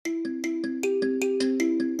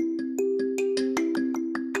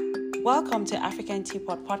Welcome to African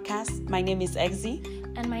Teapot Podcast. My name is Exy.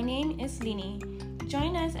 And my name is Lini.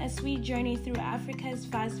 Join us as we journey through Africa's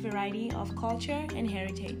vast variety of culture and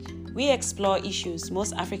heritage. We explore issues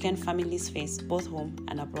most African families face, both home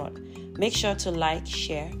and abroad. Make sure to like,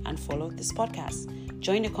 share, and follow this podcast.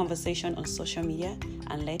 Join the conversation on social media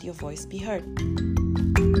and let your voice be heard.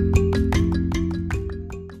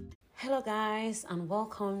 Hello guys, and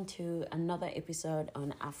welcome to another episode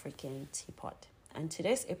on African Teapot. And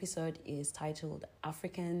today's episode is titled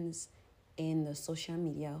Africans in the Social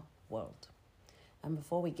Media World. And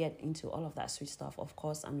before we get into all of that sweet stuff, of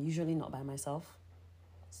course, I'm usually not by myself.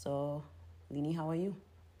 So, Lini, how are you?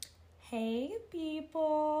 Hey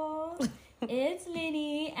people, it's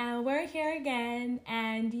Lini and we're here again.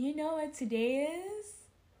 And you know what today is?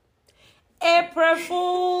 April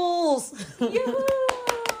Fools! Yoo-hoo!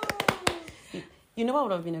 You know what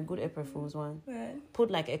would have been a good April Fool's one? What?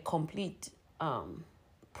 Put like a complete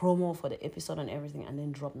promo for the episode and everything and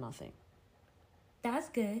then drop nothing. That's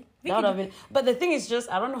good. That would have been... But the thing is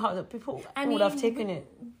just, I don't know how the people would have taken it.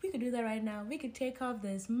 We could do that right now. We could take off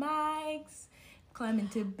these mics, climb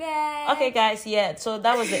into bed. Okay, guys, yeah. So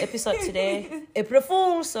that was the episode today. April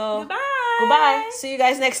Fool, so... Goodbye. See you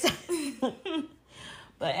guys next time.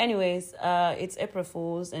 But anyways, it's April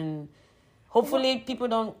Fools and hopefully people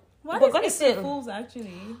don't... What We're is April Fools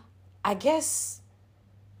actually? I guess...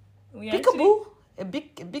 We Peekaboo? A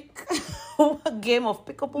big game of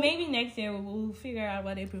peekaboo? Maybe next year we'll figure out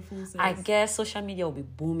what April Fools is. I guess social media will be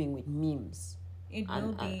booming with memes. It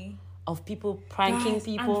will be. Of people pranking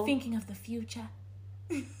people. I'm thinking of the future.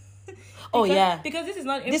 Because this is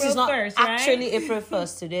not April 1st, This is not actually right? April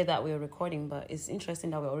 1st today that we're recording, but it's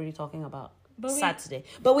interesting that we're already talking about But Saturday.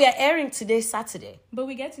 But we are airing today, Saturday. But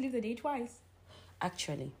we get to leave the day twice.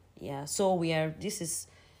 Actually, yeah. So this is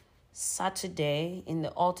Saturday in the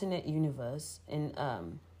alternate universe in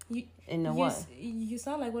what? You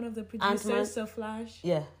sound like one of the producers of Flash.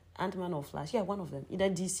 Yeah, Ant-Man or Flash. Yeah, one of them. Either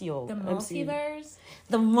DC or The MCU. multiverse.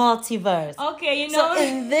 The multiverse. Okay, you know. So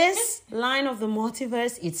in this line of the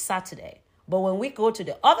multiverse, it's Saturday. But when we go to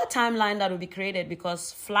the other timeline that will be created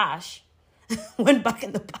because Flash went back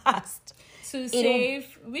in the past. To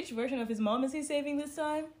save... Which version of his mom is he saving this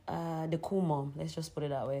time? The cool mom. Let's just put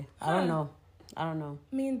it that way. I don't know. I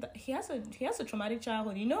mean, he has a traumatic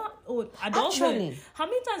childhood. You know, adulthood. Actually. How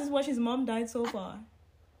many times has watched his mom died so far?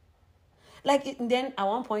 Like, then at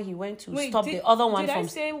one point he went to stop the other one from... Did I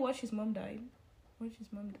say watch his mom died? Watch his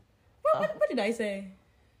mom died. What did I say?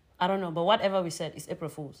 I don't know, but whatever we said is April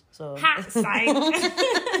Fool's. So... Ha! Psych!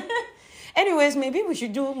 Anyways, maybe we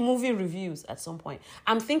should do movie reviews at some point.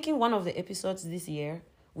 I'm thinking one of the episodes this year,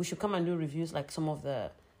 we should come and do reviews like some of the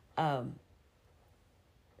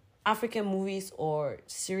African movies or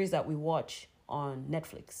series that we watch on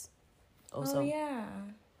Netflix. Also. Oh, yeah.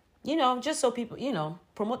 You know, just so people,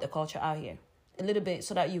 promote the culture out here a little bit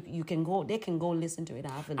so that they can go listen to it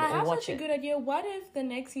and have a little watch it. I have such a good idea. What if the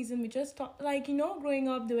next season we just talk, growing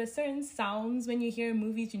up, there were certain sounds when you hear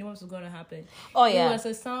movies, you know what's going to happen. Oh, yeah. There was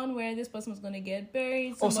a sound where this person was going to get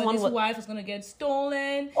buried, somebody's wife was going to get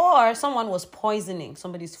stolen. Or someone was poisoning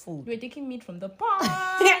somebody's food. We're taking meat from the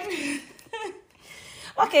pot.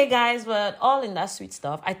 Okay, guys, but all in that sweet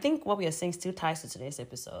stuff. I think what we are saying still ties to today's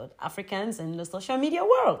episode. Africans in the social media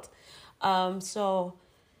world. So,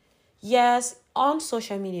 yes, on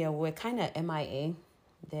social media, we're kind of MIA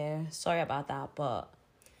there. Sorry about that, but...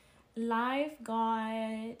 Life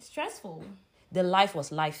got stressful. The life was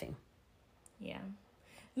lifing. Yeah.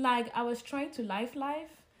 Like, I was trying to life,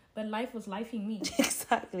 but life was lifing me.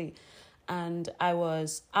 Exactly. And I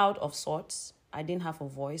was out of sorts. I didn't have a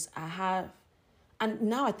voice. And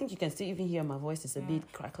now I think you can still even hear my voice is a bit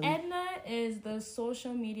crackly. Edna is the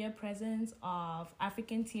social media presence of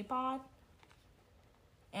African Teapot.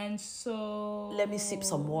 And so... Let me sip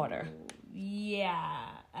some water. Yeah.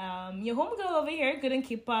 Your homegirl over here couldn't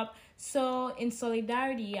keep up. So in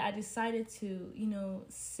solidarity, I decided to,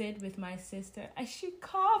 sit with my sister. And she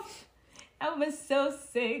coughed. I was so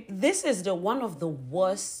sick. This is one of the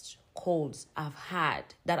worst colds I've had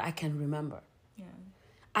that I can remember.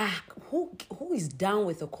 Who is down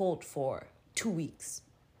with a cold for 2 weeks?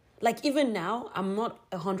 Like, even now, I'm not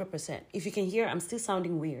 100%. If you can hear, I'm still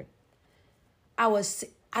sounding weird. I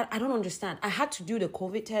don't understand. I had to do the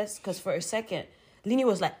COVID test because for a second, Lini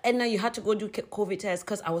was like, Edna, you had to go do COVID test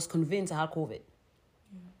because I was convinced I had COVID.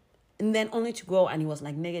 And then only to go and it was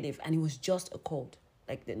like negative and it was just a cold.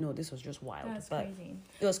 Like, no, this was just wild. That's crazy.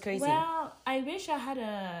 It was crazy. Well, I wish I had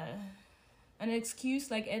an excuse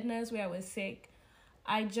like Edna's where I was sick.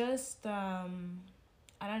 I just, I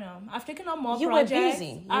don't know. I've taken on more projects. You were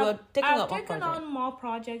busy. I've taken on more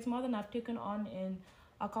projects, more than I've taken on in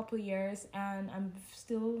a couple years, and I'm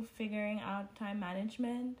still figuring out time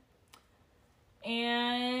management.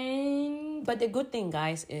 But the good thing,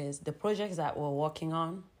 guys, is the projects that we're working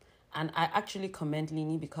on, and I actually commend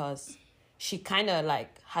Lini because she kind of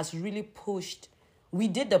like has really pushed. We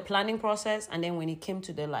did the planning process, and then when it came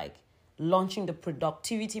to the like launching the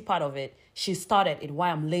productivity part of it, she started it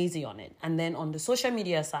while I'm lazy on it. And then on the social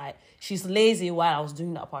media side, she's lazy while I was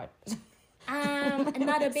doing that part.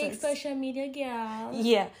 Not a big social media girl.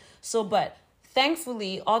 Yeah. So, but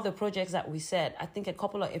thankfully, all the projects that we said, I think a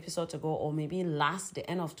couple of episodes ago, or maybe towards the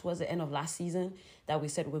end of last season, that we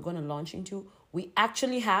said we're going to launch into, we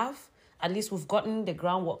actually have. At least we've gotten the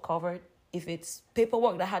groundwork covered. If it's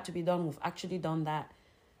paperwork that had to be done, we've actually done that.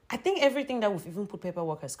 I think everything that we've even put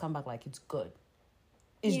paperwork has come back like it's good.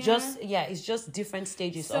 It's just different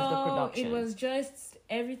stages of the production. It was just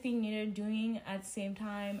everything needed doing at the same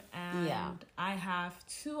time. And I have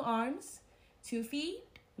 2 arms, 2 feet,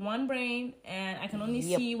 1 brain, and I can only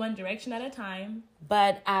see one direction at a time.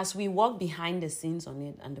 But as we walk behind the scenes on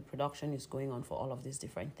it and the production is going on for all of these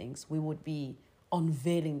different things, we would be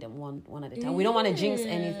unveiling them one at a time. We don't want to jinx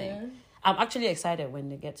anything. I'm actually excited when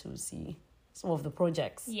they get to see some of the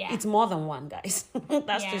projects. Yeah. It's more than one, guys.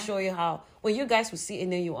 That's to show you how, when you guys will see it,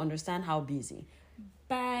 then you understand how busy.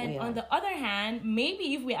 But on the other hand,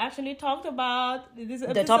 maybe if we actually talked about this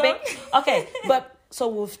episode. The topic? Okay, but so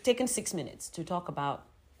we've taken 6 minutes to talk about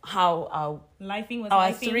how our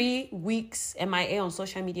 3 weeks MIA on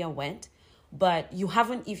social media went. But you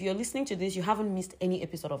haven't, if you're listening to this, you haven't missed any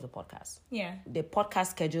episode of the podcast. Yeah. The podcast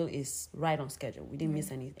schedule is right on schedule. We didn't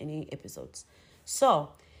miss any episodes.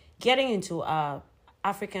 So, getting into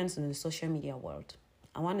Africans in the social media world,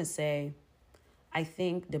 I want to say, I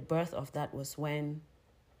think the birth of that was when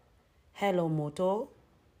Hello Moto,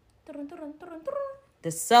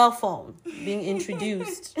 the cell phone being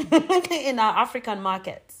introduced in our African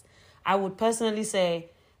markets. I would personally say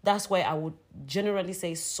that's where I would generally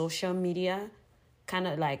say social media kind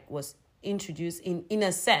of like was introduced in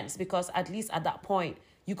a sense, because at least at that point,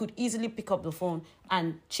 you could easily pick up the phone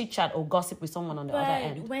and chit-chat or gossip with someone on the other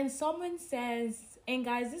end. When someone says, and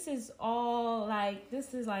guys, this is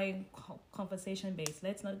conversation-based.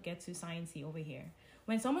 Let's not get too sciencey over here.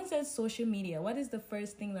 When someone says social media, what is the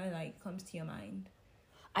first thing that like comes to your mind?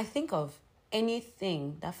 I think of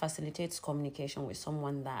anything that facilitates communication with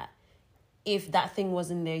someone that if that thing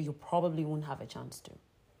wasn't there, you probably wouldn't have a chance to.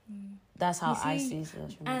 That's how I see social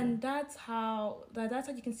media. And that's how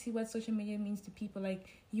you can see what social media means to people. Like,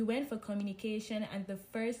 you went for communication, and the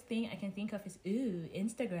first thing I can think of is,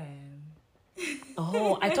 Instagram.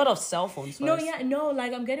 Oh, I thought of cell phones first.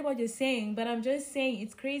 Like, I'm getting what you're saying, but I'm just saying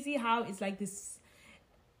it's crazy how it's like this.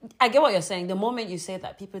 I get what you're saying. The moment you say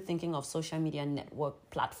that, people thinking of social media network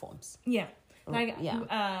platforms. Yeah.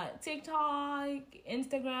 TikTok,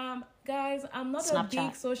 Instagram. Guys, I'm not Snapchat. a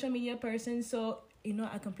big social media person, so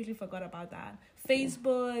I completely forgot about that.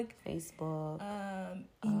 Facebook.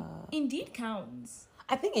 Indeed counts.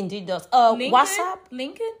 I think Indeed does. LinkedIn? WhatsApp.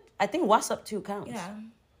 LinkedIn? I think WhatsApp too counts. Yeah.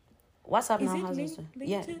 WhatsApp Is now it has LinkedIn? this.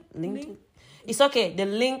 Yeah, LinkedIn. It's okay. The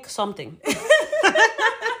link something.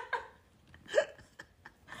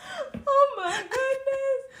 Oh my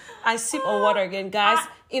goodness. I sip on water again, guys.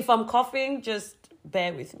 If I'm coughing, just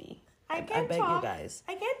bear with me. I beg you guys.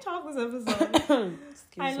 I can't talk this episode.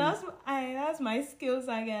 I lost my skills,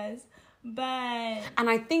 I guess. But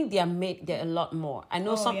I think they're a lot more. I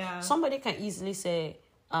know somebody can easily say,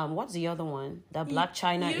 what's the other one? That Black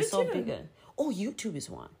China YouTube. is so bigger. Oh, YouTube is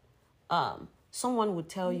one. Someone would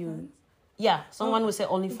tell you. Someone would say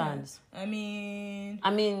OnlyFans. I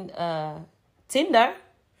mean, Tinder.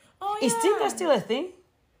 Oh, yeah. Is Tinder still a thing?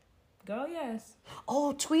 Girl, yes.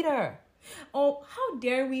 Oh, Twitter. Oh, how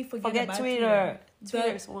dare we forget about Twitter?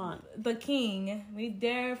 Twitter's one. The king. We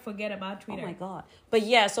dare forget about Twitter. Oh my God. But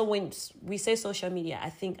yeah, so when we say social media,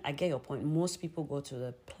 I think I get your point. Most people go to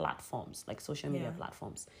the platforms, like social media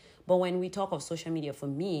platforms. But when we talk of social media, for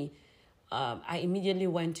me, I immediately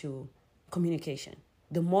went to communication.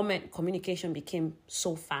 The moment communication became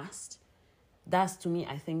so fast, I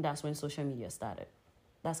think that's when social media started.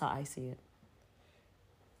 That's how I see it.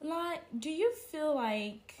 Like, do you feel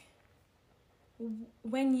like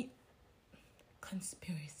when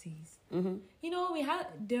conspiracies,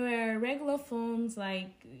 there were regular phones,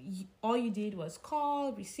 like all you did was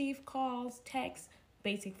call, receive calls, text,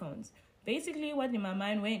 basic phones. Basically, what in my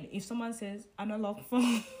mind went, if someone says analog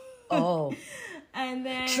phone. Oh. And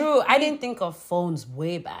then true. I didn't think of phones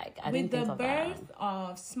way back. With the birth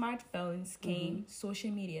of smartphones came social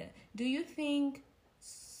media. Do you think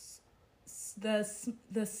the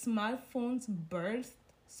smartphones birthed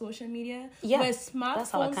social media? Yeah, were smartphones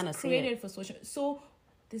that's how I kind of created for social? So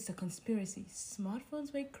this is a conspiracy.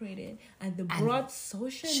 Smartphones were created and they brought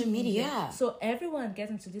social media. media. So everyone gets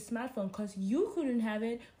into this smartphone because you couldn't have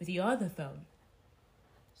it with your other phone.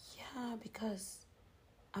 Yeah, because,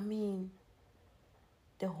 I mean,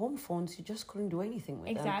 the home phones, you just couldn't do anything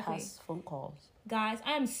with them past phone calls. Guys,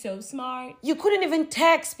 I am so smart. You couldn't even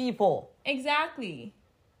text people. Exactly.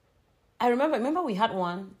 I remember we had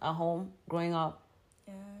one at home growing up.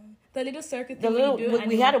 Yeah. The little circuit The thing little, you do.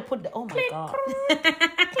 we had to put the, oh my God.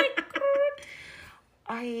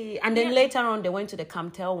 And then later on, they went to the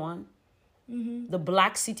Camtel one. Mm-hmm. The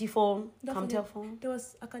black city phone, Camtel phone. There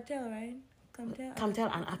was Alcatel, right?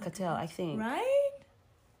 Camtel and Alcatel, I think. Right?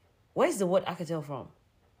 Where's the word Alcatel from?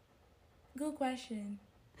 Good question.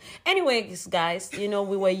 Anyways, guys, we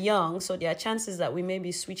were young, so there are chances that we may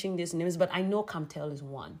be switching these names, but I know Camtel is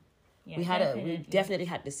one. Yeah, we definitely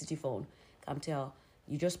had the city phone, Camtel.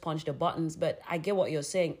 You just punch the buttons, but I get what you're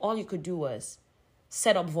saying. All you could do was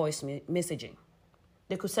set up voice messaging.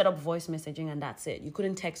 They could set up voice messaging and that's it. You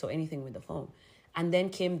couldn't text or anything with the phone. And then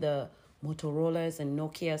came the Motorola's and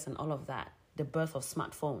Nokia's and all of that, the birth of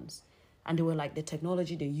smartphones. And they were like the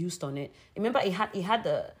technology they used on it. Remember, it had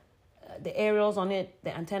the aerials on it,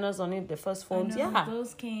 the antennas on it, the first phones. Yeah,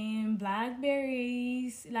 those came,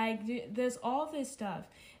 Blackberries, like there's all this stuff.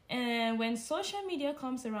 And when social media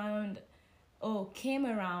came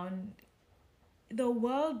around, the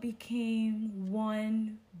world became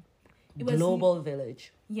one. It was global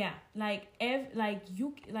village. Yeah,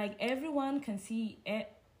 everyone can see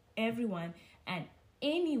everyone, and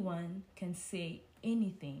anyone can say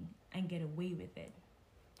anything and get away with it.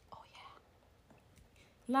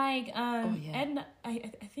 And I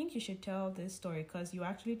think you should tell this story because you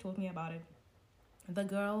actually told me about it. The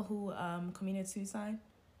girl who committed suicide.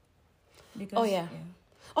 Because,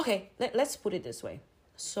 Okay, let's put it this way.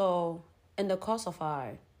 So, in the course of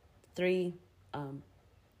our 3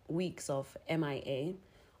 weeks of MIA,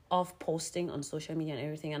 of posting on social media and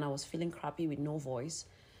everything, and I was feeling crappy with no voice,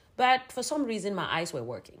 but for some reason my eyes were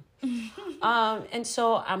working. And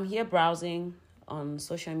so I'm here browsing on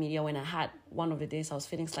social media. When I had one of the days I was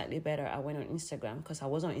feeling slightly better, I went on Instagram because I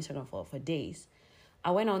was on Instagram for days.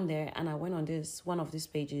 I went on there and I went on one of these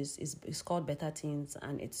pages. It's called Better Teens,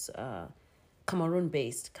 and it's Cameroon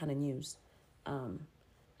based kind of news.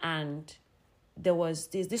 And there was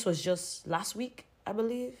this was just last week, I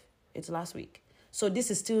believe. It's last week. So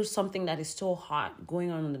this is still something that is so hot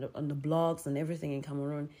going on the blogs and everything in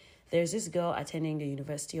Cameroon. There's this girl attending the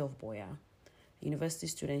University of Buea, a university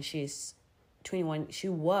student. She's 21. She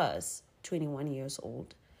was 21 years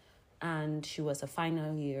old, and she was a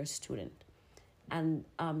final year student. And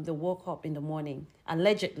they woke up in the morning,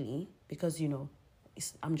 allegedly, because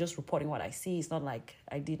I'm just reporting what I see. It's not like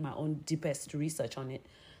I did my own deepest research on it.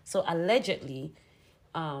 So allegedly,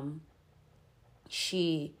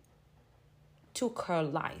 she took her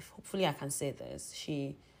life. Hopefully I can say this.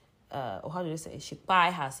 She, how do they say? She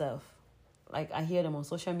by herself. Like I hear them on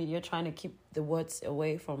social media trying to keep the words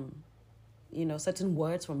away from, certain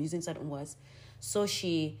words, from using certain words. So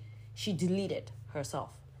she deleted herself.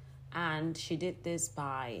 And she did this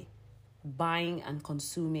by buying and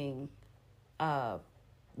consuming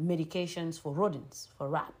medications for rodents, for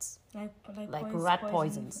rats. Like rat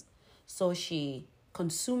poisons. So she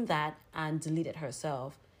consumed that and deleted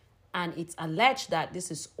herself. And it's alleged that this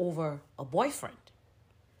is over a boyfriend.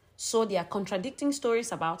 So there are contradicting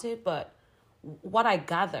stories about it, but what I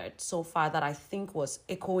gathered so far that I think was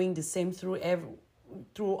echoing the same through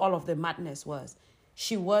all of the madness was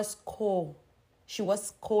she was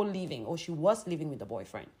co-living, or she was living with the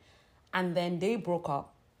boyfriend. And then they broke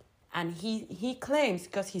up. And he claims,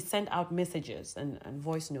 because he sent out messages and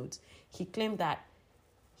voice notes, he claimed that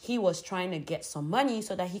he was trying to get some money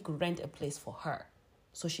so that he could rent a place for her,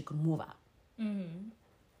 so she could move out.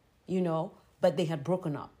 Mm-hmm. But they had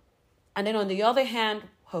broken up. And then on the other hand,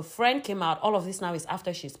 her friend came out. All of this now is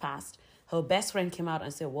after she's passed. Her best friend came out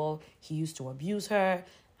and said, well, he used to abuse her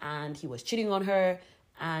and he was cheating on her.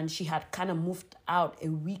 And she had kind of moved out a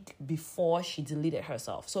week before she deleted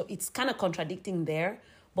herself. So it's kind of contradicting there.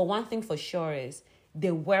 But one thing for sure is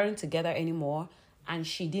they weren't together anymore. And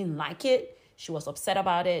she didn't like it. She was upset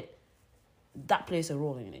about it. That plays a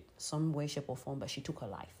role in it, some way, shape, or form. But she took her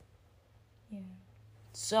life. Yeah.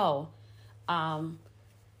 So, then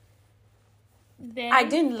I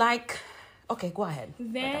didn't like... Okay, go ahead.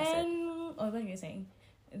 Then, what are you saying?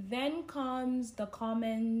 Then comes the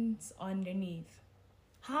comments underneath.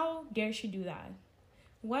 How dare she do that?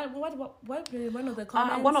 What one of the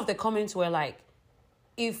comments? One of the comments were like,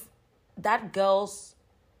 if that girl's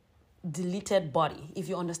deleted body, if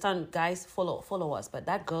you understand, guys, follow us, but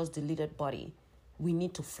that girl's deleted body, we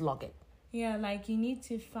need to flog it. Yeah, like you need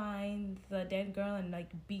to find the dead girl and like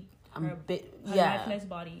beat her, her yeah, lifeless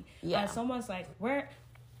body. yeah. And someone's like, where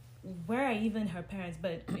are even her parents?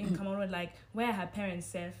 But in Cameroon, like, where are her parents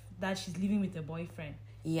safe that she's living with a boyfriend?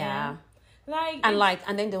 Yeah. Like,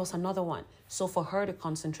 and then there was another one. So for her to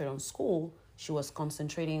concentrate on school, she was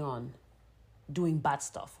concentrating on doing bad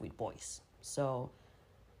stuff with boys. So,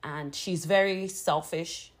 and she's very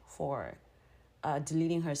selfish for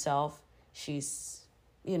deleting herself. She's,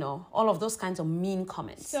 all of those kinds of mean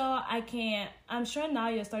comments. So I'm sure now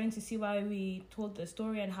you're starting to see why we told the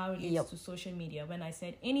story and how it leads to social media. When I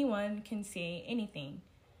said anyone can say anything,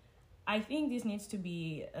 I think this needs to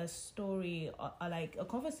be a story, like a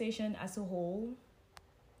conversation as a whole.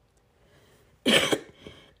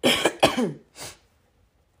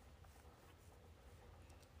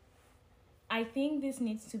 I think this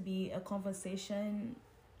needs to be a conversation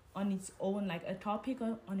on its own, like a topic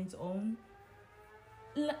on its own.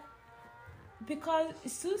 Because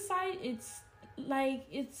suicide, it's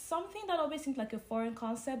something that always seems like a foreign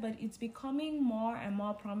concept, but it's becoming more and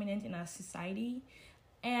more prominent in our society.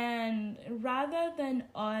 And rather than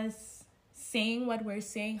us saying what we're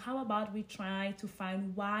saying, how about we try to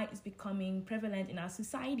find why it's becoming prevalent in our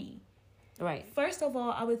society? Right. First of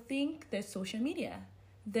all, I would think there's social media.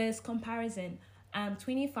 There's comparison. I'm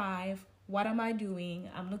 25. What am I doing?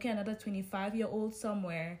 I'm looking at another 25-year-old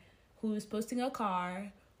somewhere who's posting a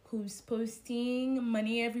car, who's posting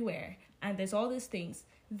money everywhere. And there's all these things.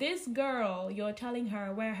 This girl, you're telling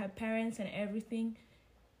her where her parents and everything.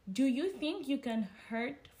 Do you think you can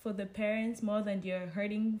hurt for the parents more than you're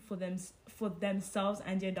hurting for themselves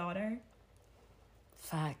and your daughter?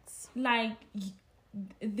 Facts. Like,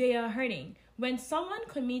 they are hurting. When someone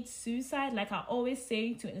commits suicide, like I always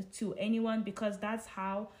say to anyone, because that's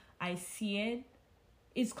how I see it,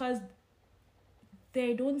 it's because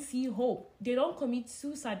they don't see hope. They don't commit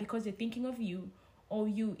suicide because they're thinking of you or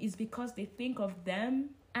you. It's because they think of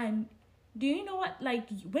them. And do you know what? Like,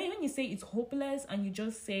 when you say it's hopeless and you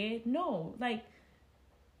just say it, no. Like,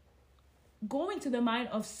 go into the mind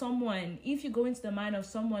of someone. If you go into the mind of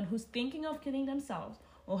someone who's thinking of killing themselves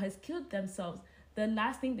or has killed themselves, the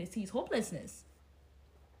last thing they see is hopelessness.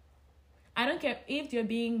 I don't care if they're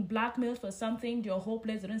being blackmailed for something, they're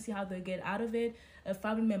hopeless, they don't see how they'll get out of it. A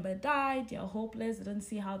family member died, they're hopeless, they don't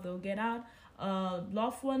see how they'll get out. A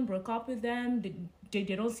loved one broke up with them, they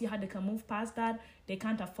don't see how they can move past that. They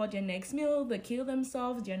can't afford their next meal, they kill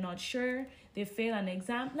themselves, they're not sure, they fail an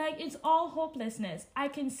exam. Like, it's all hopelessness. I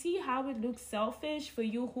can see how it looks selfish for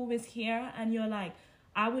you who is here and you're like,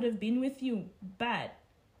 I would have been with you, but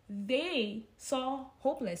they saw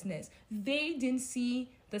hopelessness. They didn't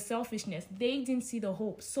see the selfishness. They didn't see the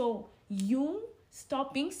hope. So you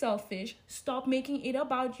stop being selfish. Stop making it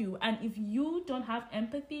about you. And if you don't have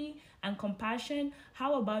empathy and compassion,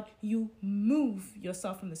 how about you move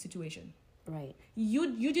yourself from the situation? Right.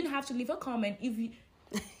 You didn't have to leave a comment. If you,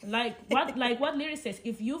 what Lyric says,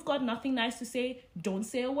 if you've got nothing nice to say, don't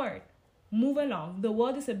say a word. Move along. The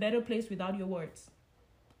world is a better place without your words.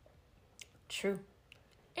 True.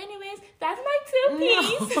 Anyways, that's my 2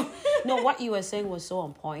 piece. No, what you were saying was so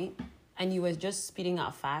on point, and you were just spitting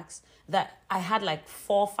out facts that I had like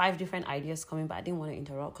 4 or 5 different ideas coming, but I didn't want to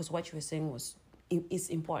interrupt because what you were saying is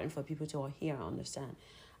important for people to hear and understand.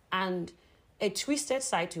 And a twisted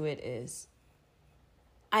side to it is,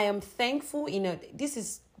 I am thankful, this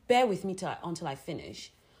is, bear with me until I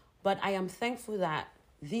finish, but I am thankful that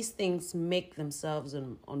these things make themselves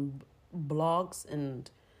on blogs and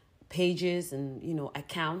pages and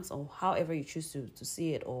accounts, or however you choose to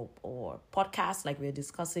see it, or podcasts like we're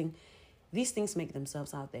discussing. These things make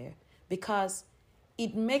themselves out there because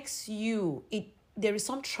it makes there is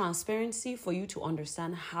some transparency for you to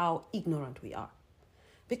understand how ignorant we are.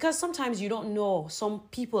 Because sometimes you don't know some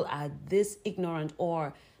people are this ignorant,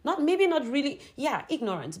 or not really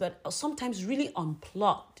ignorant, but sometimes really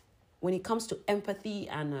unplugged when it comes to empathy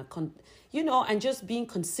and and just being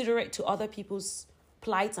considerate to other people's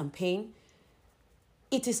plight and pain.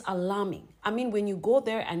 It is alarming. I mean, when you go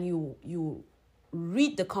there and you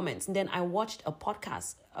read the comments, and then I watched a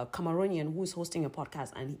podcast, a Cameroonian who's hosting a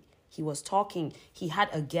podcast, and he was talking, he had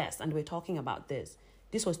a guest, and we're talking about this.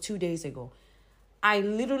 This was 2 days ago. I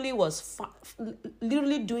literally was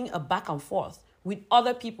literally doing a back and forth with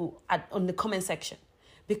other people on the comment section,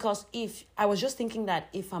 because if I was just thinking that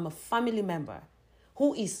if I'm a family member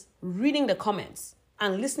who is reading the comments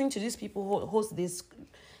and listening to these people who host this,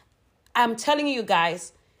 I'm telling you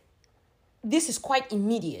guys, this is quite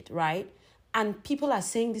immediate, right? And people are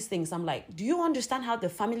saying these things. I'm like, do you understand how the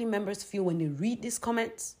family members feel when they read these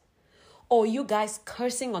comments? Or you guys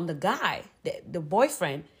cursing on the guy, the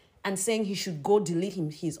boyfriend, and saying he should go delete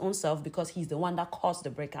his own self because he's the one that caused the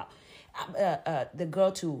breakout. The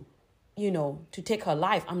girl to take her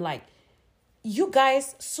life. I'm like, you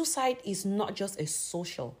guys, suicide is not just a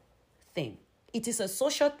social thing. It is a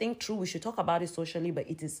social thing, true. We should talk about it socially, but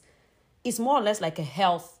it's more or less like a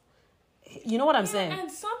health. You know what I'm saying?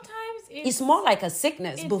 And sometimes it's more like a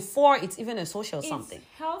sickness before it's even a social something.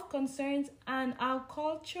 Health concerns, and our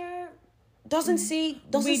culture doesn't see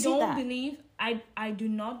that. I do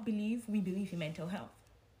not believe we believe in mental health.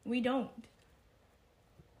 We don't.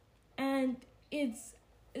 And it's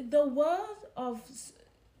the world of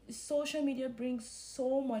social media brings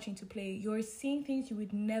so much into play. You're seeing things you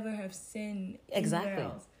would never have seen anywhere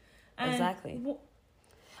else. Exactly.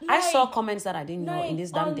 I saw comments that I didn't know in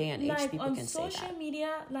this damn day and age. People can say that. On social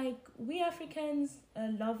media, we Africans are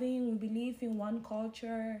loving. We believe in one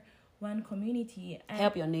culture, one community. And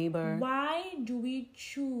help your neighbor. Why do we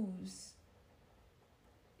choose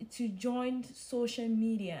to join social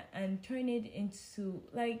media and turn it into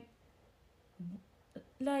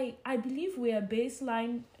I believe we are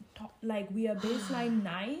baseline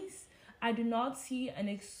nice. I do not see an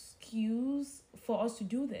excuse for us to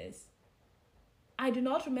do this. I do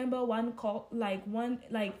not remember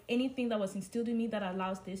anything that was instilled in me that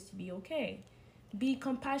allows this to be okay. Be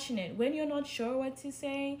compassionate. When you're not sure what to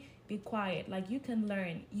say, be quiet. You can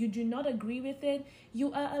learn. You do not agree with it,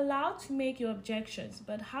 you are allowed to make your objections.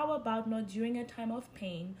 But how about not during a time of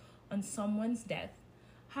pain on someone's death?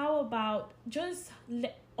 How about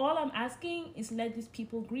all I'm asking is let these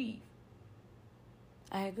people grieve.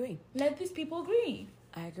 I agree. Let these people grieve.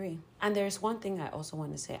 I agree. And there's one thing I also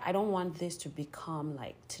want to say. I don't want this to become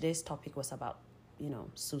today's topic was about,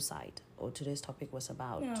 suicide, or today's topic was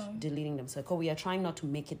about deleting themselves. Because we are trying not to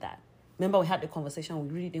make it that. Remember, we had the conversation.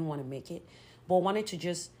 We really didn't want to make it, but wanted to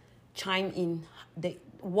just chime in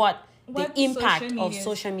what the impact of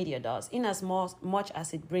social media does. In as much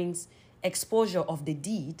as it brings exposure of the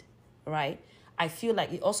deed, right? I feel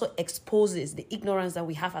like it also exposes the ignorance that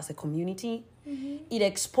we have as a community. Mm-hmm. It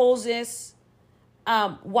exposes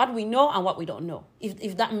what we know and what we don't know,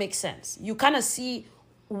 if that makes sense. You kind of see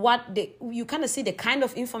the kind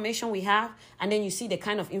of information we have, and then you see the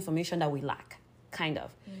kind of information that we lack, kind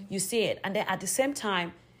of. Mm-hmm. You see it, and then at the same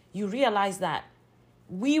time, you realize that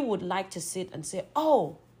we would like to sit and say,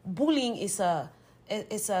 oh, bullying is a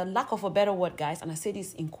lack of a better word, guys, and I say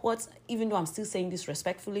this in quotes, even though I'm still saying this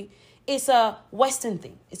respectfully. It's a Western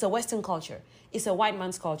thing. It's a Western culture. It's a white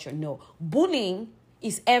man's culture. No, bullying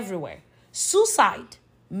is everywhere. Suicide,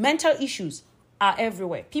 mental issues are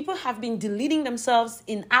everywhere. People have been deleting themselves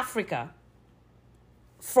in Africa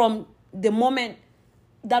from the moment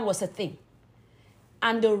that was a thing.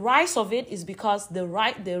 And the rise of it is because the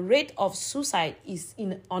rate of suicide is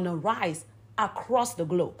on a rise across the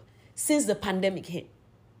globe since the pandemic hit.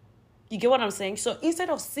 You get what I'm saying? So instead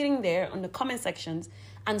of sitting there on the comment sections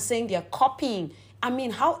and saying they're copying,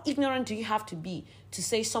 how ignorant do you have to be to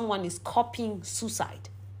say someone is copying suicide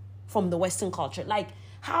from the Western culture?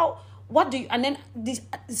 And then the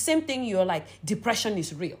same thing, you're like, depression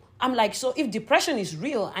is real. I'm like, so if depression is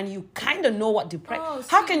real and you kind of know what depression,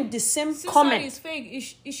 how can the same comment is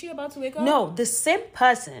fake? Is she about to wake up? No, the same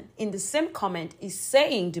person in the same comment is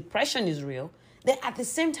saying depression is real. Then at the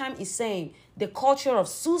same time is saying the culture of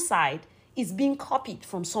suicide is being copied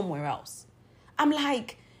from somewhere else. I'm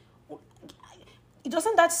like,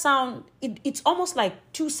 doesn't that sound, it's almost like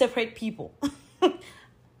two separate people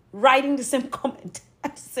writing the same comment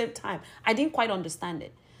at the same time. I didn't quite understand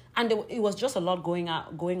it. And it was just a lot going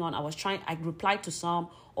on. I replied to some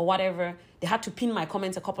or whatever. They had to pin my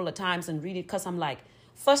comments a couple of times and read it, because I'm like,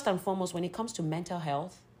 first and foremost, when it comes to mental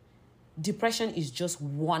health, depression is just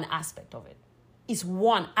one aspect of it. It's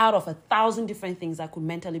one out of 1,000 different things that could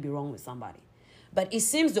mentally be wrong with somebody. But it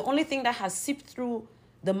seems the only thing that has seeped through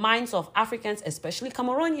the minds of Africans, especially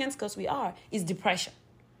Cameroonians, because we are, is depression.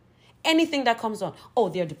 Anything that comes on, oh,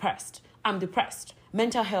 they're depressed. I'm depressed.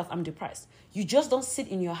 Mental health, I'm depressed. You just don't sit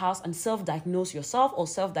in your house and self-diagnose yourself or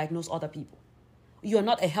self-diagnose other people. You're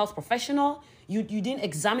not a health professional. You didn't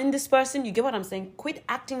examine this person. You get what I'm saying? Quit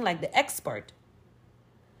acting like the expert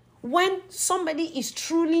when somebody is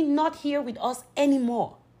truly not here with us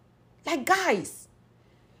anymore. Guys,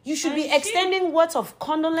 you should be extending words of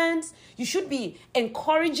condolence. You should be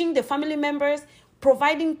encouraging the family members,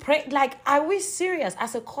 providing prayer. Are we serious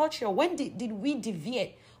as a culture? When did we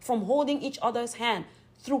deviate from holding each other's hand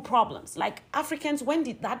through problems? Africans, when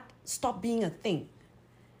did that stop being a thing?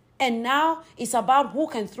 And now it's about who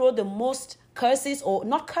can throw the most curses, or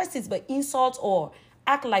not curses, but insults, or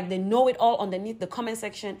act like they know it all underneath the comment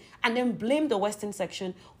section, and then blame the Western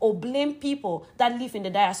section or blame people that live in the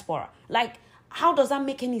diaspora. How does that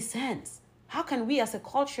make any sense? How can we as a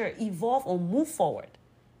culture evolve or move forward?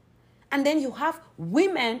 And then you have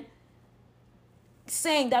women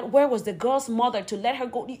saying that where was the girl's mother to let her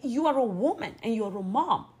go? You are a woman and you're a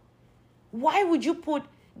mom. Why would you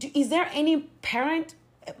is there any parent,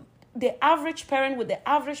 the average parent, would the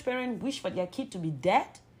average parent wish for their kid to be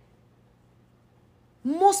dead?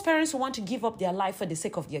 Most parents want to give up their life for the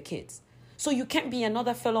sake of their kids. So you can't be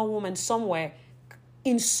another fellow woman somewhere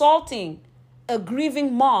insulting a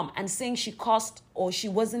grieving mom and saying she caused or she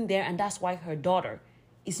wasn't there and that's why her daughter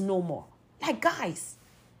is no more. Like, guys,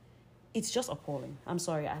 it's just appalling. I'm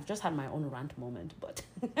sorry, I've just had my own rant moment, but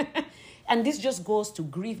and this just goes to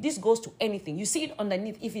grief. This goes to anything. You see it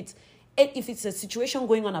underneath. If it's a situation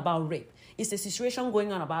going on about rape, it's a situation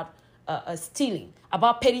going on about stealing,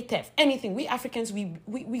 about petty theft, anything. We Africans,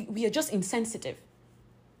 we are just insensitive.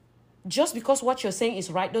 Just because what you're saying is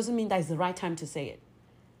right doesn't mean that it's the right time to say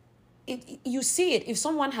it. You see it. If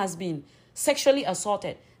someone has been sexually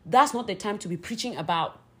assaulted, that's not the time to be preaching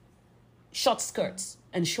about short skirts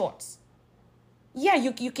and shorts. Yeah,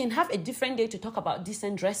 you can have a different day to talk about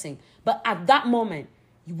decent dressing, but at that moment,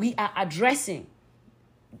 we are addressing,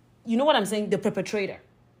 you know what I'm saying, the perpetrator.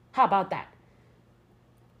 How about that?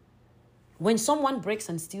 When someone breaks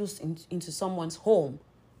and steals into someone's home,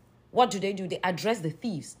 what do? They address the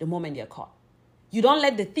thieves the moment they're caught. You don't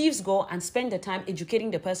let the thieves go and spend the time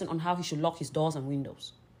educating the person on how he should lock his doors and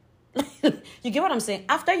windows. You get what I'm saying?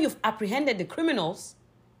 After you've apprehended the criminals,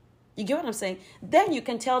 you get what I'm saying? Then you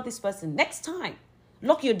can tell this person, next time,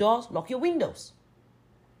 lock your doors, lock your windows.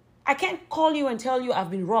 I can't call you and tell you I've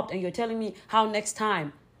been robbed and you're telling me how next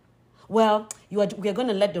time. Well, we are going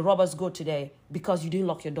to let the robbers go today because you didn't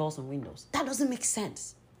lock your doors and windows. That doesn't make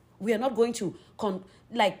sense. We are not going to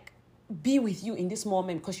be with you in this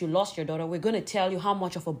moment because you lost your daughter. We're going to tell you how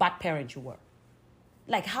much of a bad parent you were.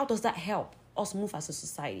 Like, how does that help us move as a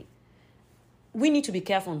society? We need to be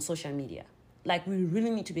careful on social media. Like, we really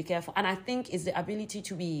need to be careful. And I think it's the ability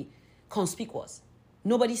to be conspicuous.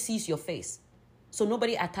 Nobody sees your face. So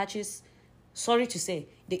nobody attaches, sorry to say,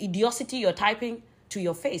 the idiocy you're typing to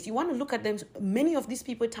your face. You want to look at them. Many of these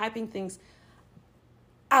people typing things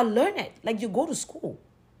are learned. Like, you go to school.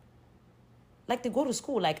 Like, they go to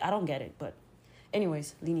school. Like, I don't get it. But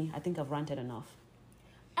anyways, Lini, I think I've ranted enough.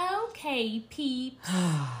 Okay, peeps.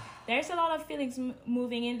 There's a lot of feelings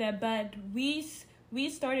moving in there, but we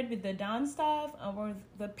started with the down stuff, or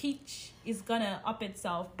the peach is gonna up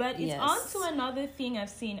itself. But it's on to another thing I've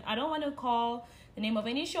seen. I don't want to call the name of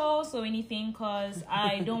any shows or anything because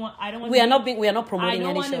I don't want. We are not promoting any shows.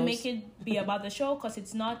 I don't want to make it be about the show because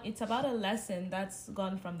it's not. It's about a lesson that's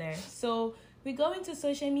gone from there. So we go into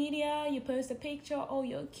social media. You post a picture. Oh,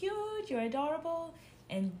 you're cute. You're adorable.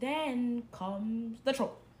 And then comes the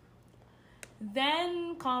troll.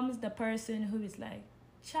 Then comes the person who is like,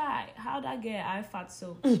 "Chai, how'd I get I fat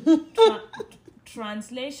so?"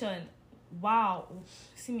 Translation: wow,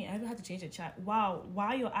 see me, I had to change the chat. Wow,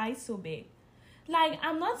 why your eyes so big? Like,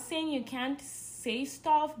 I'm not saying you can't say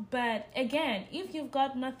stuff, but again, if you've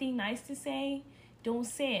got nothing nice to say, don't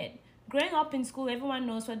say it. Growing up in school, everyone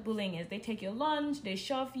knows what bullying is. They take your lunch, they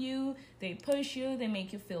shove you, they push you, they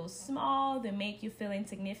make you feel small, they make you feel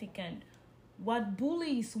insignificant. What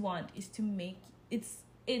bullies want is to make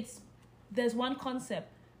there's one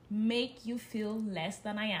concept: make you feel less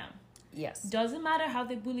than I am. Yes. Doesn't matter how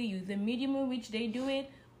they bully you, the medium in which they do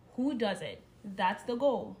it, who does it. That's the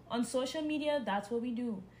goal. On social media, that's what we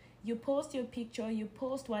do. You post your picture, you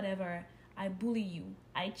post whatever. I bully you.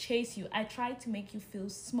 I chase you. I try to make you feel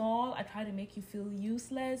small. I try to make you feel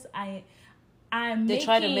useless. Try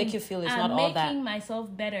to make you feel it's not all that. I'm making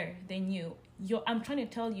myself better than you. I'm trying to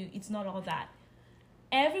tell you it's not all that.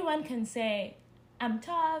 Everyone can say, I'm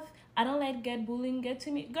tough. I don't let bullying get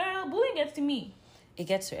to me. Girl, bullying gets to me. It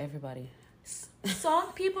gets to everybody.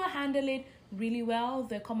 Some people handle it really well.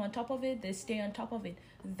 They come on top of it. They stay on top of it.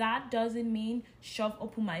 That doesn't mean shove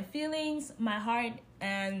open my feelings, my heart,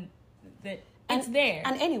 and it's there.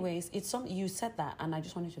 And anyways, it's something you said that, and I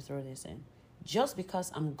just wanted to throw this in. Just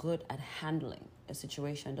because I'm good at handling a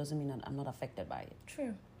situation doesn't mean that I'm not affected by it.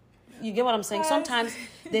 True. You get what I'm saying? Sometimes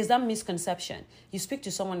there's that misconception. You speak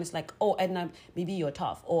to someone, it's like, oh, Edna, maybe you're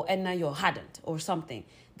tough, or Edna, you're hardened, or something.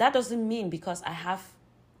 That doesn't mean because I have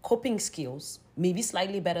coping skills, maybe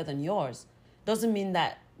slightly better than yours, doesn't mean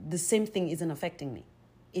that the same thing isn't affecting me.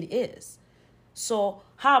 It is. So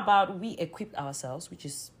how about we equip ourselves, which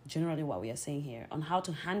is generally what we are saying here, on how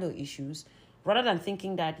to handle issues, rather than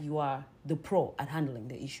thinking that you are the pro at handling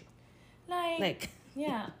the issue.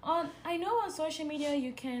 Yeah, I know on social media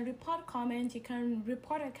you can report comments, you can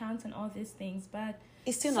report accounts and all these things, but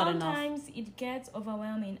It's still not enough. Sometimes it gets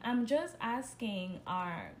overwhelming. I'm just asking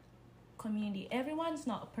our community. Everyone's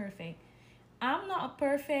not perfect. I'm not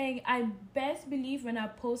perfect. I best believe when I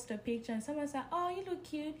post a picture and someone says, "Oh, you look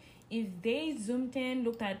cute." If they zoomed in,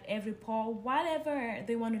 looked at every pore, whatever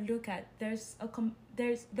they want to look at, there's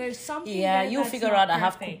something. Yeah, you figure out. I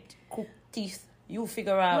have cooked teeth. You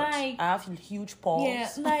figure out I have huge pores. Yeah,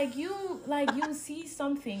 like you see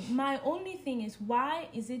something. My only thing is, why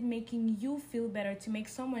is it making you feel better to make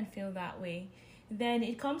someone feel that way? Then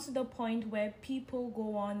it comes to the point where people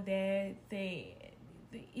go on there.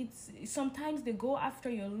 It's sometimes they go after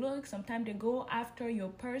your look, sometimes they go after your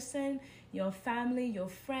person, your family, your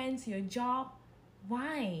friends, your job.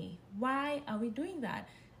 Why are we doing that?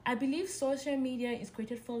 I believe social media is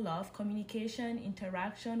created for love, communication,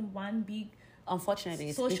 interaction, one big unfortunately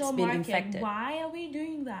it's social been market. infected. Why are we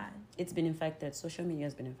doing that? It's been infected. Social media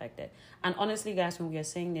has been infected. And honestly, guys, when we are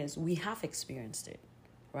saying this, we have experienced it,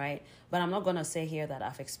 right? But I'm not gonna say here that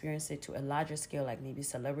I've experienced it to a larger scale, like maybe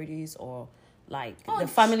celebrities or like the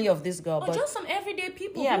family of this girl, but just some everyday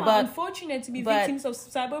people who are unfortunate to be victims of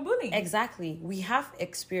cyberbullying. Exactly. We have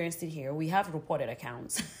experienced it here. We have reported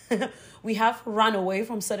accounts. We have run away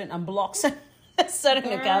from certain and blocked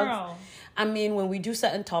certain accounts. I mean, when we do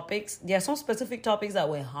certain topics, there are some specific topics that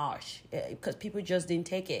were harsh because people just didn't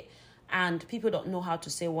take it. And people don't know how to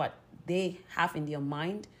say what they have in their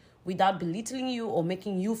mind without belittling you or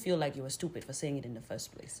making you feel like you were stupid for saying it in the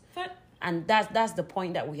first place. And that's the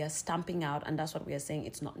point that we are stamping out, and that's what we are saying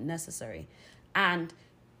it's not necessary. And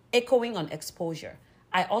echoing on exposure,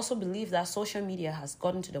 I also believe that social media has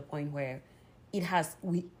gotten to the point where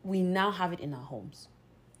we now have it in our homes,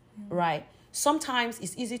 right? Sometimes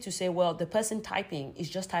it's easy to say, well, the person typing is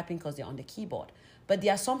just typing because they're on the keyboard. But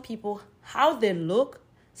there are some people, how they look,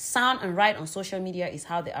 sound, and write on social media is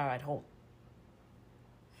how they are at home.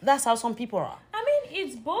 That's how some people are. I mean,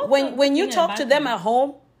 it's both. When you talk to them at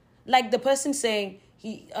home, like the person saying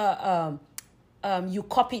you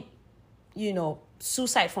copied,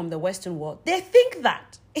 suicide from the Western world. They think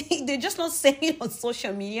that. They're just not saying it on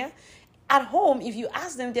social media. At home, if you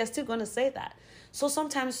ask them, they're still going to say that. So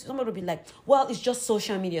sometimes somebody will be like, well, it's just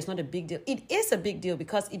social media. It's not a big deal. It is a big deal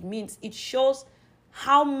because it shows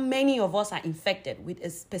how many of us are infected with a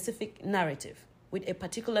specific narrative, with a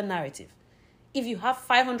particular narrative. If you have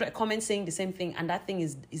 500 comments saying the same thing and that thing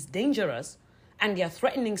is dangerous and they're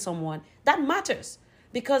threatening someone, that matters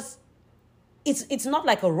because it's not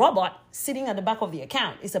like a robot sitting at the back of the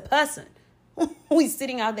account. It's a person who is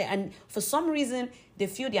sitting out there, and for some reason they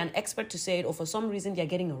feel they're an expert to say it, or for some reason they're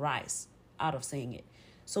getting a rise out of saying it.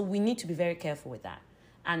 So we need to be very careful with that.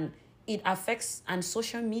 And it affects, and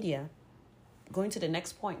social media, going to the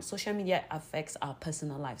next point, social media affects our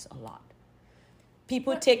personal lives a lot.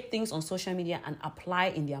 People take things on social media and apply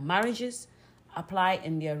in their marriages, apply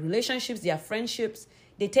in their relationships, their friendships.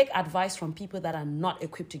 They take advice from people that are not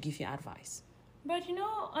equipped to give you advice. But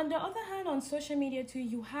on the other hand, on social media too,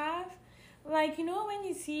 you have, like, when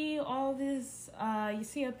you see all this, you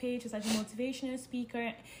see a page as like a motivational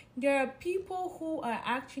speaker, there are people who are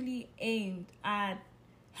actually aimed at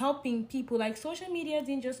helping people. Like, social media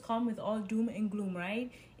didn't just come with all doom and gloom,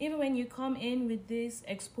 right? Even when you come in with this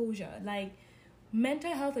exposure, like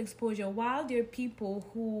mental health exposure, while there are people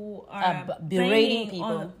who are berating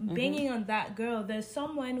people, banging on that girl, there's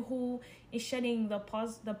someone who is shedding the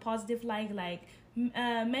positive light, like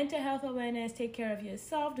mental health awareness, take care of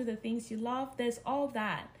yourself, do the things you love. There's all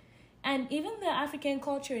that. And even the African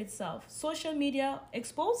culture itself, social media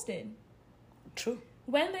exposed it. True.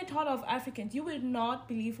 When they thought of Africans, you would not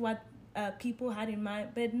believe what people had in mind.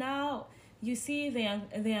 But now you see the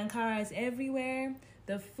Ankara is everywhere.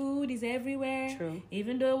 The food is everywhere. True.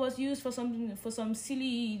 Even though it was used for some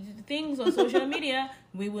silly things on social media,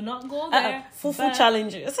 we will not go there. Fufu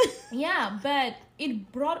challenges. Yeah, but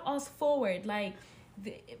it brought us forward. Like,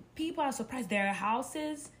 people are surprised. There are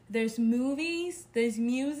houses, there's movies, there's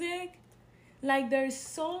music. Like, there's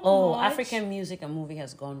so much. Oh, African music and movie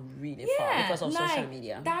has gone really far because of social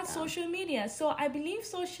media. That's social media. So I believe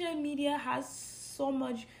social media has so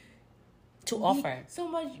much to offer, so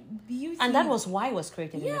much beauty, and that was why it was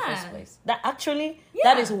created in the first place.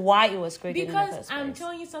 That is why it was created in the first place. Because I'm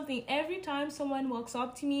telling you something, every time someone walks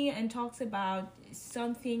up to me and talks about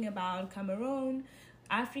something about Cameroon,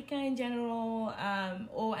 Africa in general,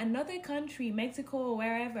 or another country, Mexico or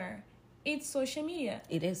wherever, it's social media.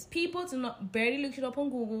 It is. People barely looked it up on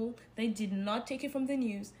Google. They did not take it from the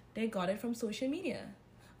news. They got it from social media.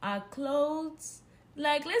 Our clothes,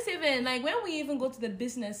 like, when we even go to the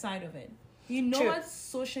business side of it, True. what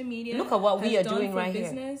social media. Look at what we are doing right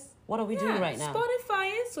business. here. What are we doing right now?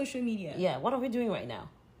 Spotify is social media. Yeah, what are we doing right now?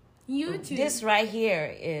 YouTube. This right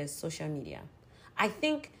here is social media. I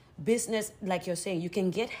think business, like you're saying, you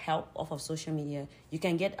can get help off of social media. You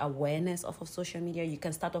can get awareness off of social media. You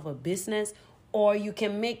can start off a business, or you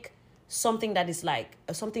can make something that is like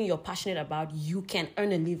something you're passionate about. You can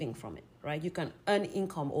earn a living from it, right? You can earn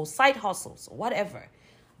income or side hustles or whatever.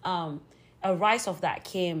 A rise of that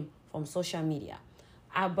came from social media.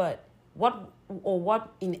 But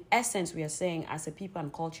what in essence we are saying as a people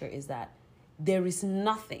and culture is that there is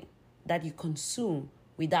nothing that you consume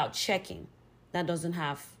without checking that doesn't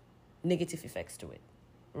have negative effects to it,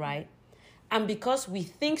 right? And because we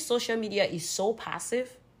think social media is so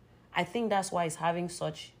passive, I think that's why it's having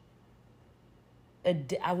such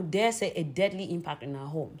I would dare say a deadly impact in our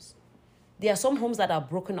homes. There are some homes that are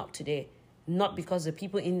broken up today, not because the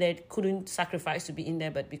people in there couldn't sacrifice to be in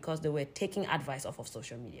there, but because they were taking advice off of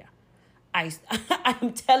social media.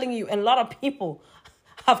 I'm telling you, a lot of people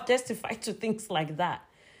have testified to things like that.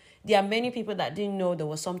 There are many people that didn't know there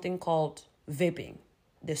was something called vaping.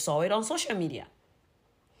 They saw it on social media.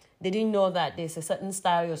 They didn't know that there's a certain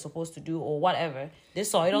style you're supposed to do or whatever. They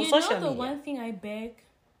saw it on social media. The one thing I beg,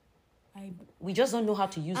 we just don't know how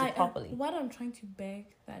to use it properly. What I'm trying to beg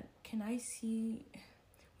that, can I see,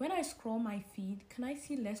 when I scroll my feed, can I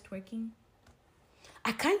see less twerking?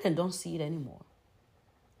 I kind of don't see it anymore.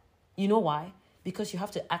 You know why? Because you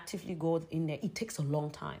have to actively go in there. It takes a long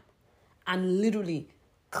time. And literally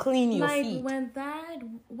clean your feet. When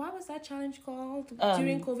what was that challenge called?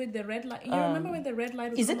 During COVID, the red light. You remember when the red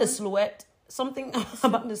light was Is it the silhouette? Something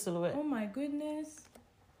about the silhouette. Oh my goodness.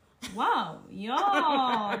 Wow. Yo,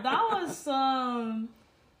 that was some...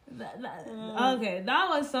 Okay, that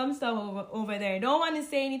was some stuff over there. Don't want to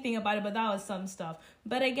say anything about it, but that was some stuff.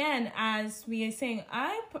 But again, as we are saying,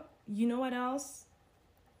 you know what else?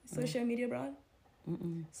 Social media brought?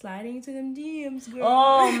 Sliding into them DMs, girl.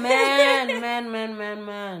 Oh, man.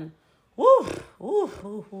 Woo.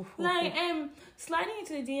 Like, sliding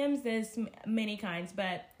into the DMs, there's many kinds,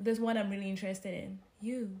 but there's one I'm really interested in.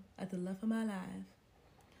 You are the love of my life.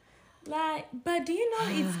 Like, but do you know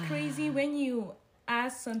it's crazy when you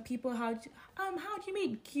ask some people how do you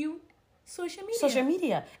meet? Cute social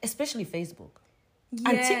media, especially Facebook. Yes.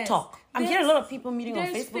 And TikTok. I'm hearing a lot of people meeting on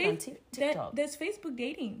Facebook and TikTok. There's Facebook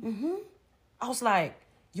dating. Mm-hmm. I was like,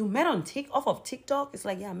 you met off of TikTok? It's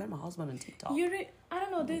like, yeah, I met my husband on TikTok. I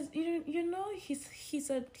don't know. There's you know he's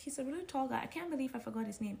a really tall guy. I can't believe I forgot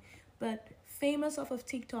his name, but famous off of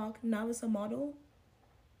TikTok. Now is a model.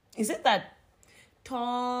 Is it that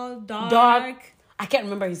tall, dark? I can't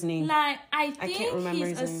remember his name. Like I think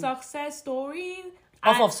he's a success story.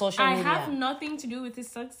 Off of social media. I have nothing to do with his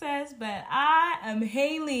success, but I am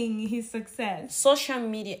hailing his success. Social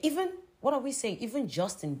media, even, what are we saying? Even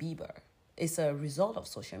Justin Bieber is a result of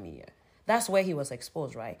social media. That's where he was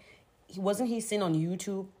exposed, right? Wasn't he seen on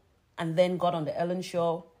YouTube and then got on the Ellen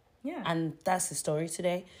Show? Yeah. And that's his story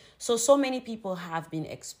today. So many people have been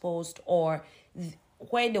exposed or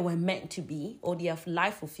where they were meant to be, or their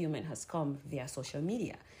life fulfillment has come via social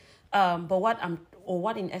media. But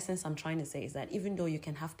what in essence I'm trying to say is that even though you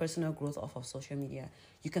can have personal growth off of social media,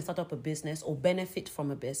 you can start up a business or benefit from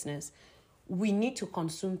a business, we need to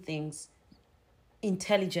consume things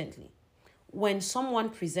intelligently. When someone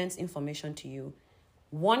presents information to you,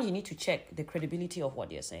 one, you need to check the credibility of what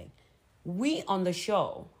they're saying. We on the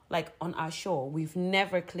show, like on our show, we've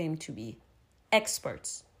never claimed to be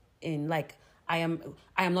experts in, like, I am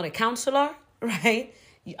not a counselor, right?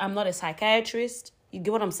 I'm not a psychiatrist. You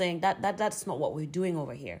get what I'm saying? That's not what we're doing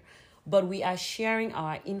over here. But we are sharing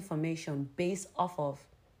our information based off of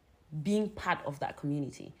being part of that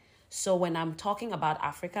community. So when I'm talking about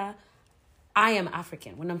Africa, I am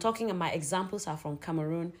African. When I'm talking, and my examples are from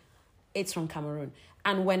Cameroon, it's from Cameroon.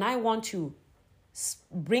 And when I want to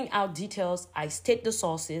bring out details, I state the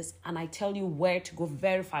sources and I tell you where to go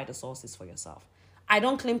verify the sources for yourself. I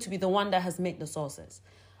don't claim to be the one that has made the sources.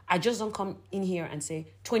 I just don't come in here and say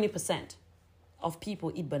 20% of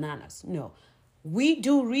people eat bananas. No, we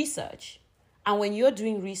do research. And when you're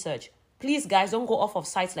doing research, please, guys, don't go off of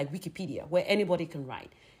sites like Wikipedia where anybody can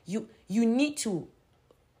write. You need to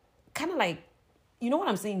kind of like, you know what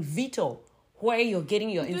I'm saying, veto where you're getting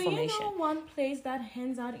your information. Do you know one place that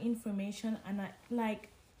hands out information and like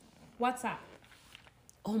WhatsApp?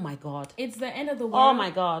 Oh my God. It's the end of the world. Oh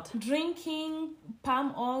my God. Drinking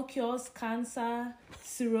palm oil cures cancer,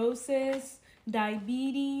 cirrhosis,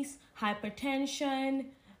 diabetes, hypertension,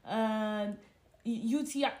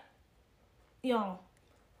 UTI. Yo,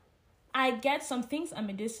 I get some things are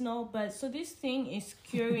medicinal, but so this thing is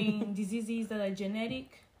curing diseases that are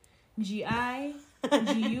genetic, GI,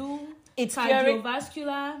 GU, it's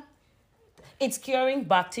cardiovascular. It's curing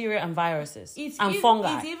bacteria and viruses and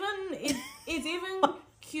fungi. It's even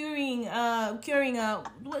curing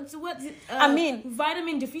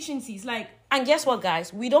vitamin deficiencies, like. And guess what,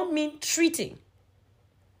 guys? We don't mean treating.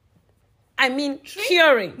 I mean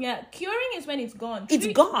curing. Yeah, curing is when it's gone. It's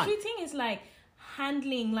gone. Treating is like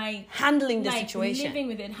handling the situation. Living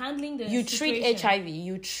with it, handling the You situation. treat HIV,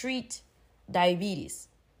 you treat diabetes.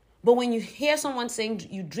 But when you hear someone saying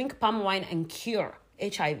you drink palm wine and cure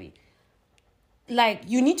HIV, like,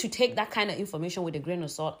 you need to take that kind of information with a grain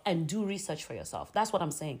of salt and do research for yourself. That's what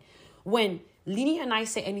I'm saying. When Lini and I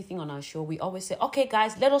say anything on our show, we always say, okay,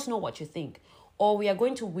 guys, let us know what you think. Or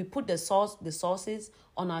we put the sources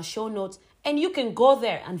on our show notes, and you can go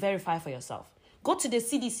there and verify for yourself. Go to the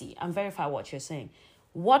CDC and verify what you're saying.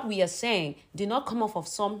 What we are saying did not come off of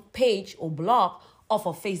some page or blog off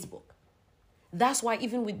of Facebook. That's why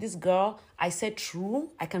even with this girl, I said true.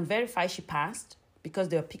 I can verify she passed because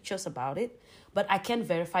there are pictures about it. But I can't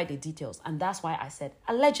verify the details. And that's why I said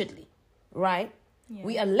allegedly, right? Yeah.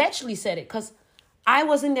 We allegedly said it because I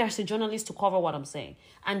wasn't there as a journalist to cover what I'm saying.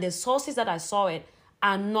 And the sources that I saw it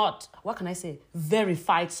are not, what can I say,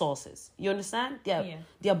 verified sources. You understand?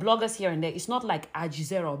 They're bloggers here and there. It's not like Al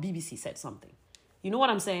Jazeera or BBC said something. You know what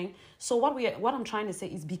I'm saying? So what I'm trying to say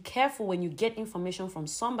is be careful when you get information from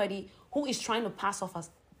somebody who is trying to pass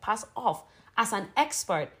off as an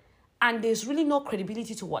expert, and there's really no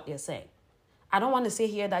credibility to what they're saying. I don't want to say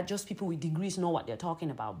here that just people with degrees know what they're talking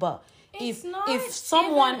about, but if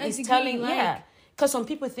someone is telling, because some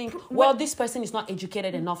people think, well, this person is not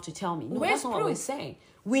educated enough to tell me. No, that's not what we're saying.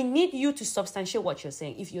 We need you to substantiate what you're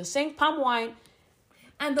saying. If you're saying palm wine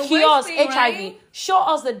and the cures HIV, right? Show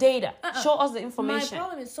us the data. Show us the information. My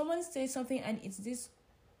problem is someone says something and it's this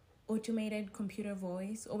automated computer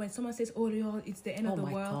voice, or when someone says, oh, it's the end of the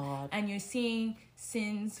world, God. And you're seeing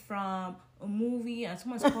scenes from a movie and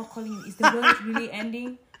someone's calling you, is the world really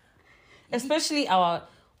ending? Especially our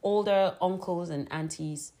older uncles and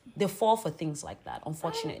aunties, they fall for things like that,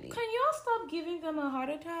 unfortunately. Can y'all stop giving them a heart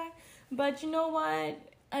attack? But you know what?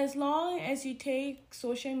 As long as you take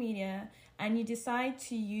social media and you decide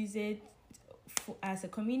to use it as a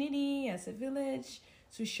community, as a village,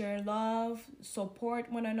 to share love,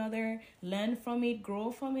 support one another, learn from it,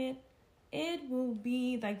 grow from it, it will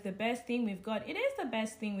be like the best thing we've got. It is the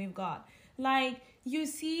best thing we've got. Like, you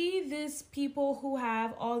see these people who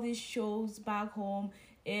have all these shows back home.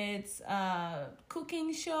 It's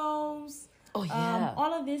cooking shows. Oh, yeah.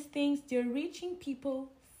 All of these things, they're reaching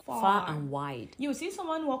people far and wide. You see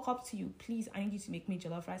someone walk up to you, please, I need you to make me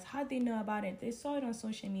jollof rice. How'd they know about it? They saw it on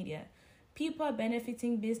social media. People are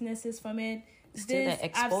benefiting businesses from it.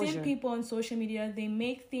 I've seen people on social media, they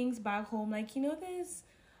make things back home, like, you know, there's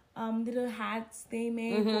little hats they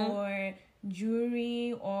make, or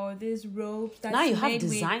jewelry, or these robes that's now you have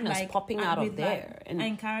designers with, popping out of there, and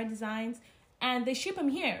Ankara designs, and they ship them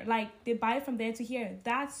here, like they buy from there to here.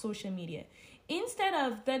 That's social media. Instead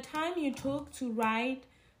of the time you took to write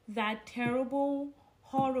that terrible,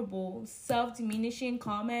 horrible, self-diminishing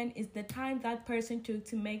comment is the time that person took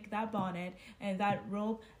to make that bonnet and that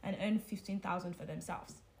robe and earn $15,000 for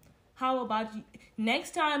themselves. How about you,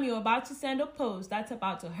 next time you're about to send a post that's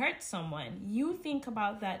about to hurt someone, you think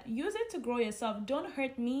about that. Use it to grow yourself. Don't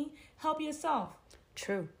hurt me. Help yourself.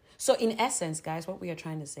 True. So in essence, guys, what we are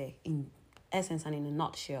trying to say, in essence and in a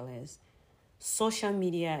nutshell, is social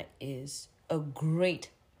media is a great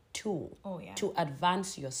tool to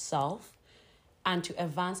advance yourself and to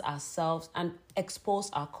advance ourselves and expose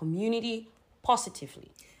our community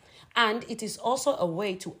positively. And it is also a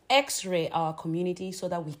way to x-ray our community so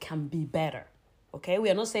that we can be better. Okay? We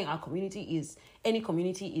are not saying any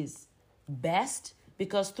community is best,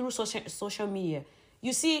 because through social media,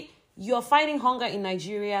 you see, you're fighting hunger in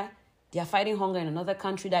Nigeria, they're fighting hunger in another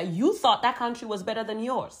country that you thought that country was better than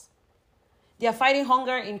yours. They're fighting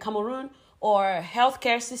hunger in Cameroon, or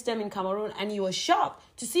healthcare system in Cameroon, and you are shocked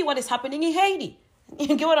to see what is happening in Haiti.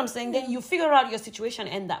 You get what I'm saying? Then you figure out your situation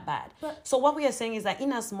ain't that bad. So what we are saying is that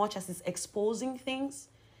in as much as it's exposing things,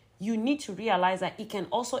 you need to realize that it can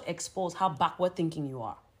also expose how backward thinking you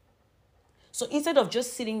are. So instead of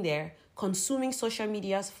just sitting there consuming social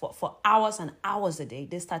media for hours and hours a day,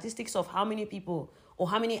 the statistics of how many people or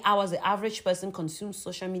how many hours the average person consumes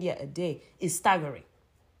social media a day is staggering.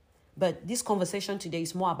 But this conversation today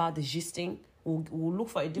is more about the gisting. We'll look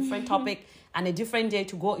for a different topic and a different day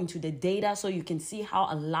to go into the data so you can see how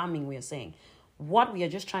alarming we are saying. What we are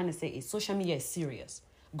just trying to say is social media is serious.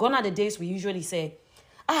 Gone are the days we usually say,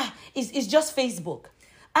 it's just Facebook.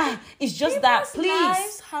 It's just people's that. Please.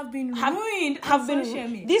 Lives have been ruined on social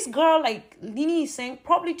media. This girl, like Lini is saying,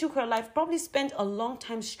 probably took her life, probably spent a long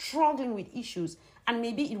time struggling with issues And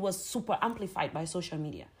maybe it was super amplified by social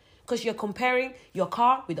media. Because you're comparing your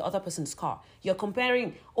car with the other person's car. You're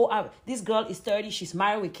comparing, this girl is 30, she's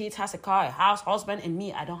married with kids, has a car, a house, husband, and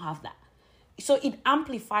me, I don't have that. So it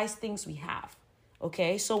amplifies things we have.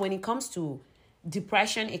 Okay? So when it comes to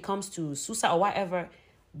depression, it comes to suicide or whatever,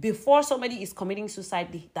 before somebody is committing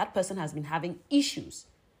suicide, that person has been having issues.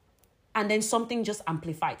 And then something just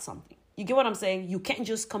amplified something. You get what I'm saying? You can't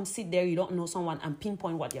just come sit there, you don't know someone, and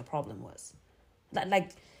pinpoint what their problem was.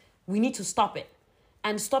 Like, we need to stop it.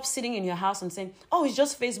 And stop sitting in your house and saying, oh, it's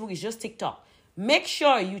just Facebook, it's just TikTok. Make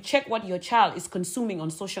sure you check what your child is consuming on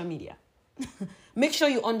social media. Make sure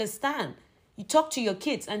you understand. You talk to your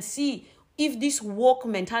kids and see if these woke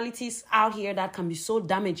mentalities out here that can be so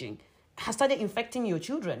damaging has started infecting your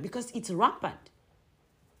children, because it's rampant.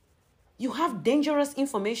 You have dangerous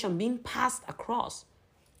information being passed across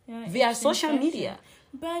via social media.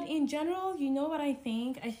 But in general, you know what I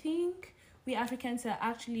think? I think we Africans are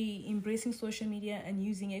actually embracing social media and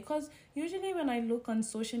using it, because usually when I look on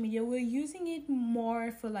social media, we're using it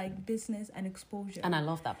more for like business and exposure. And I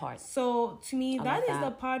love that part. So to me, that is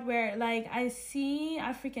the part where like I see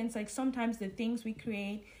Africans, like sometimes the things we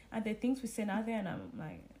create and the things we send out there, and I'm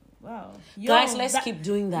like, wow. Guys, let's keep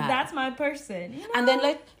doing that. That's my person. You know? And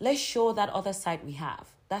then let's show that other side we have.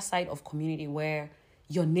 That side of community where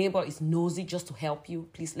your neighbor is nosy just to help you.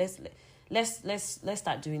 Please, let's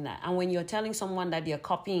start doing that. And when you're telling someone that they're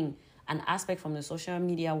copying an aspect from the social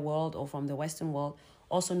media world or from the Western world,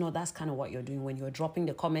 also know that's kind of what you're doing. When you're dropping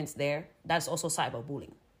the comments there, that's also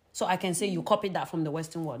cyberbullying. So I can say you copied that from the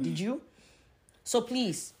Western world. Did you? So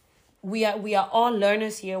please, we are all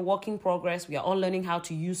learners here, work in progress. We are all learning how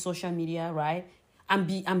to use social media, right? And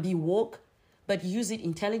be woke, but use it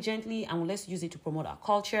intelligently, and let's use it to promote our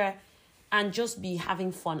culture and just be having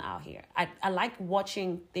fun out here. I like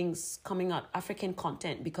watching things coming out, African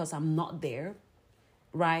content, because I'm not there,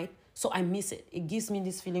 right? So I miss it. It gives me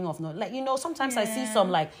this feeling of sometimes I see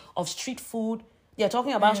some of street food. They're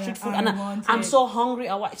talking about street food and I'm so hungry.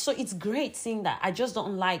 So it's great seeing that. I just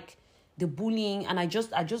don't like the bullying, and I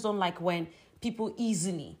just don't like when people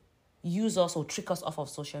easily use us or trick us off of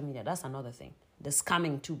social media. That's another thing. The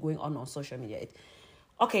scamming too going on social media.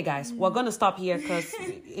 Okay, guys, we're going to stop here because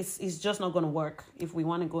it's just not going to work if we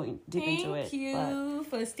want to go deep into it. Thank you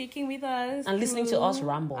for sticking with us. And listening to us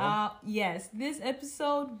ramble. Yes, this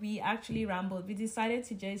episode, we actually rambled. We decided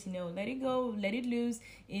to just, let it go, let it loose.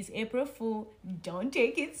 It's April Fool. Don't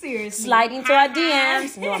take it seriously. Slide into our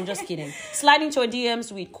DMs. No, I'm just kidding. Slide into our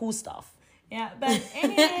DMs with cool stuff. Yeah, but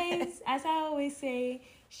anyways, as I always say,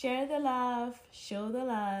 share the love, show the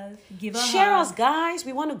love, give a Share hug. us, guys.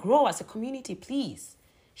 We want to grow as a community, please.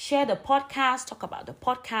 Share the podcast, talk about the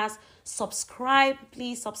podcast, subscribe,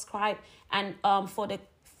 please subscribe. And for the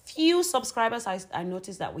few subscribers, I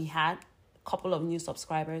noticed that we had a couple of new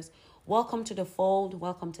subscribers. Welcome to the fold,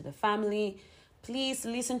 welcome to the family. Please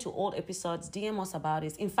listen to old episodes, DM us about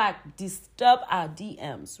it. In fact, disturb our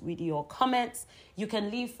DMs with your comments. You can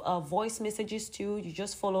leave voice messages too. You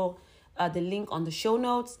just follow the link on the show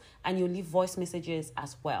notes and you leave voice messages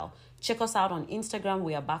as well. Check us out on Instagram.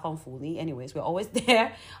 We are back on Fully. Anyways, we're always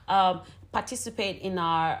there. Participate in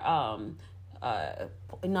our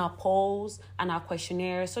polls and our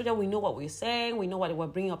questionnaires so that we know what we're saying, we know what we're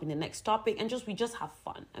bringing up in the next topic, and we just have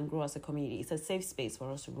fun and grow as a community. It's a safe space for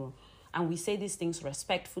us to grow. And we say these things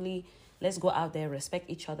respectfully. Let's go out there, respect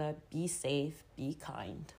each other, be safe, be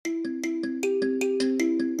kind.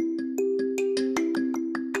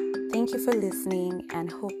 Thank you for listening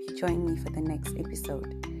and hope you join me for the next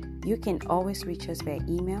episode. You can always reach us via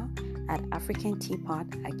email at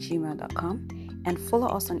africanteapot@gmail.com and follow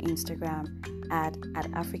us on Instagram at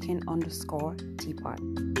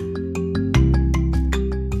African_teapot.